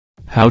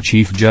How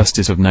Chief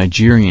Justice of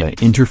Nigeria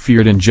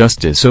interfered in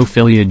Justice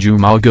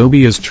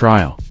Ofili-Ajumogobia's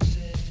trial.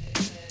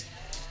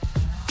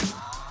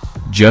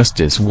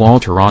 Justice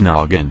Walter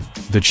Onnoghen,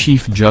 the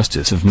Chief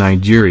Justice of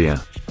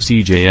Nigeria,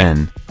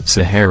 CJN,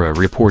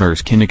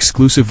 SaharaReporters can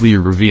exclusively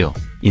reveal,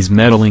 is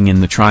meddling in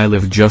the trial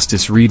of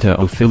Justice Rita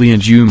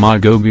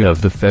Ofili-Ajumogobia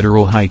of the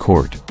Federal High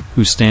Court,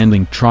 who's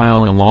standing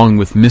trial along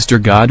with Mr.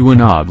 Godwin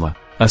Obla,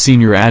 a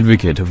senior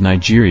advocate of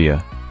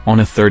Nigeria, on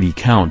a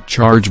 30-count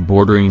charge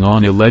bordering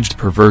on alleged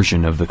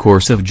perversion of the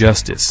course of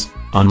justice,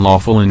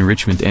 unlawful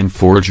enrichment and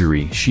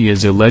forgery. She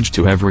is alleged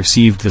to have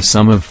received the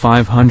sum of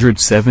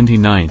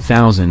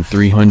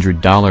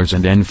 $579,300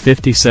 and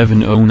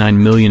N5709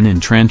 million in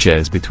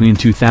tranches between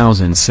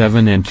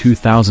 2007 and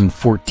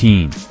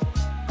 2014.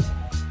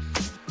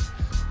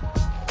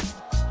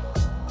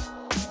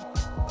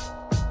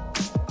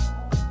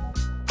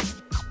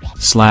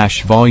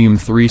 Volume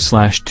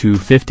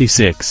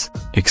 3/256,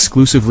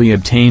 exclusively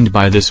obtained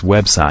by this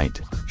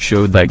website,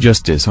 showed that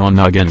Justice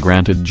Onnoghen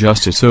granted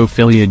Justice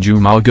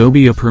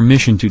Ofili-Ajumogobia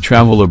permission to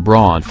travel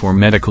abroad for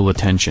medical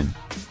attention.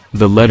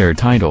 The letter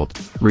titled,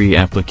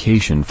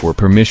 "Re-application for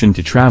permission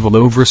to travel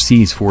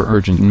overseas for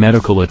urgent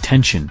medical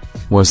attention,"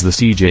 was the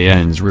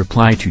CJN's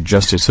reply to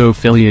Justice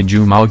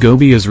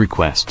Ofili-Ajumogobia's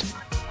request.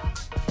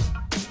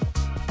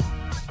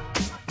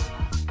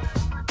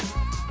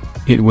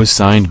 It was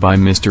signed by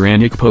Mr.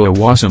 Anikpo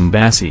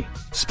Awasumbasi,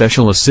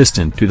 Special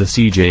Assistant to the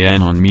CJN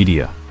on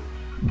Media.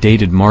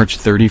 Dated March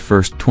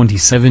 31,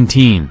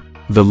 2017,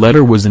 the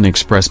letter was an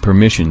express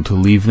permission to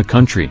leave the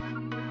country.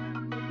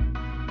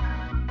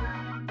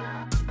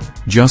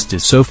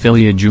 Justice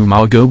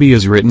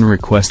Ofili-Ajumogobia's written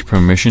request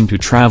permission to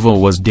travel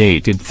was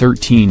dated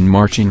 13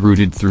 March and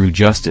routed through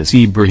Justice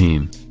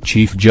Ibrahim,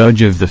 Chief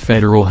Judge of the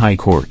Federal High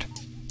Court.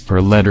 Her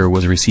letter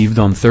was received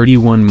on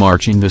 31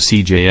 March and the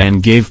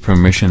CJN gave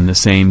permission the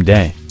same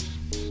day.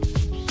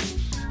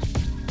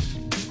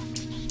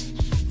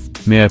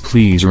 May I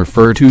please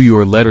refer to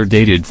your letter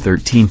dated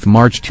 13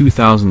 March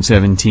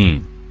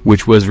 2017,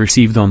 which was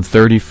received on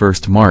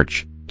 31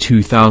 March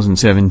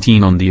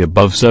 2017 on the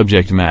above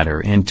subject matter,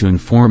 and to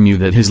inform you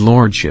that His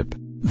Lordship,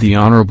 the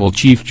Honorable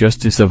Chief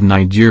Justice of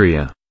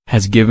Nigeria,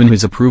 has given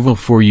his approval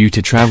for you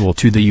to travel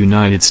to the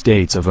United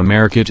States of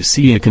America to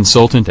see a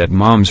consultant at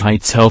Moms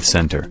Heights Health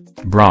Center,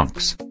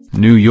 Bronx,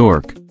 New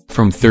York,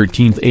 from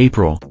 13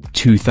 April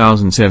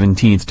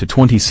 2017 to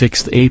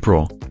 26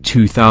 April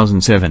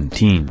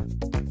 2017.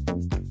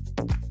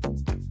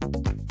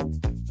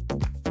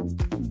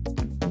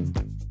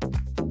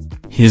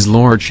 His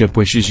Lordship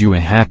wishes you a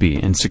happy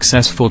and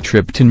successful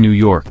trip to New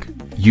York,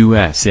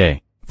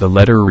 USA, the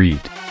letter read.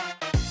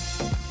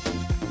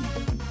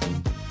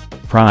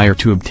 Prior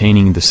to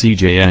obtaining the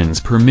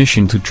CJN's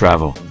permission to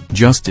travel,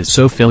 Justice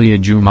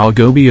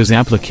Ofili-Ajumogobia's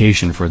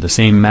application for the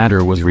same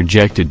matter was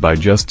rejected by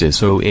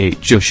Justice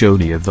O.H.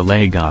 Oshodi of the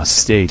Lagos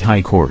State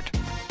High Court.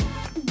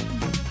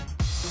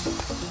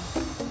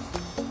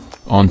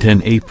 On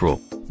 10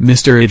 April,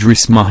 Mr.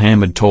 Idris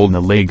Muhammad told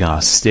the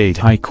Lagos State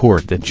High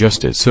Court that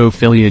Justice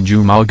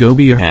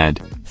Ofili-Ajumogobia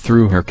had,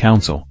 through her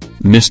counsel,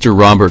 Mr.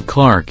 Robert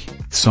Clark,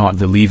 sought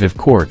the leave of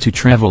court to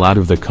travel out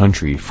of the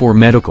country for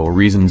medical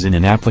reasons in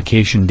an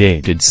application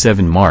dated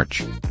 7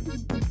 March.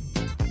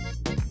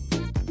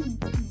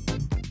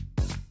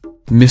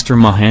 Mr.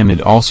 Muhammad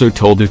also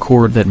told the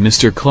court that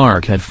Mr.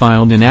 Clark had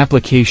filed an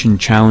application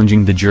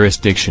challenging the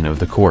jurisdiction of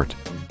the court.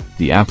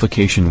 The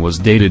application was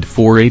dated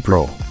 4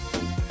 April.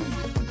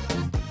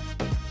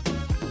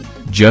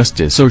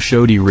 Justice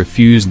Oshodi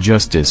refused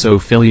Justice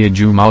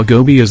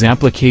Ofili-Ajumogobia's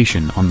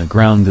application on the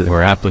ground that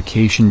her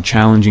application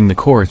challenging the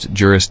court's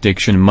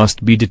jurisdiction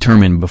must be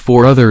determined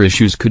before other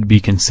issues could be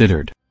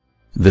considered.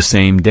 The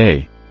same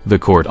day, the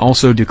court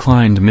also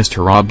declined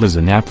Mr. Obla's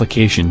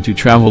application to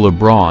travel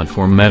abroad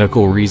for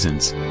medical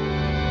reasons.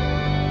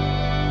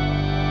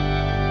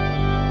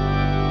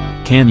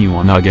 Kanu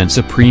Onnoghen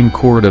Supreme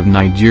Court of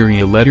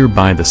Nigeria letter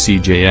by the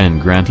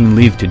CJN granting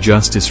leave to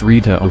Justice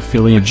Rita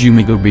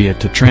Ofili-Ajumogobia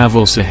to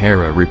travel.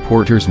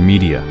 SaharaReporters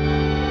Media.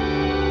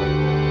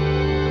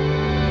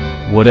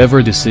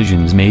 Whatever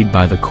decisions made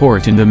by the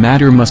court in the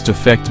matter must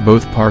affect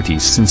both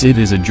parties since it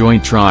is a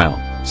joint trial,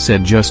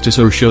 said Justice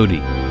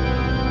Oshodi.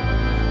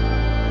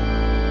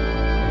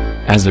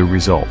 As a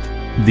result,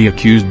 the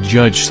accused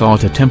judge sought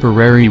to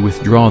temporarily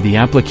withdraw the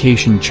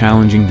application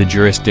challenging the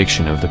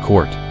jurisdiction of the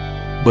court.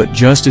 But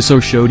Justice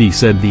Oshodi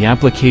said the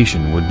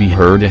application would be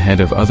heard ahead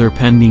of other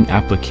pending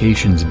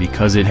applications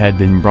because it had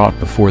been brought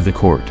before the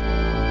court.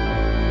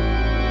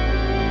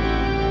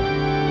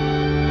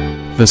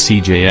 The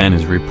CJN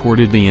is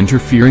reportedly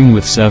interfering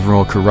with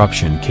several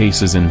corruption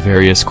cases in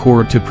various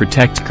courts to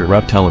protect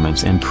corrupt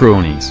elements and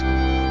cronies.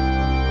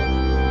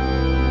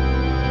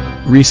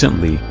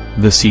 Recently,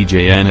 the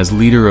CJN as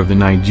leader of the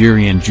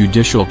Nigerian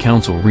Judicial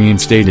Council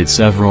reinstated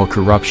several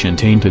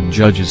corruption-tainted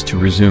judges to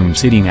resume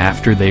sitting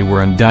after they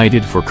were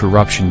indicted for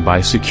corruption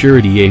by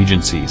security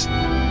agencies.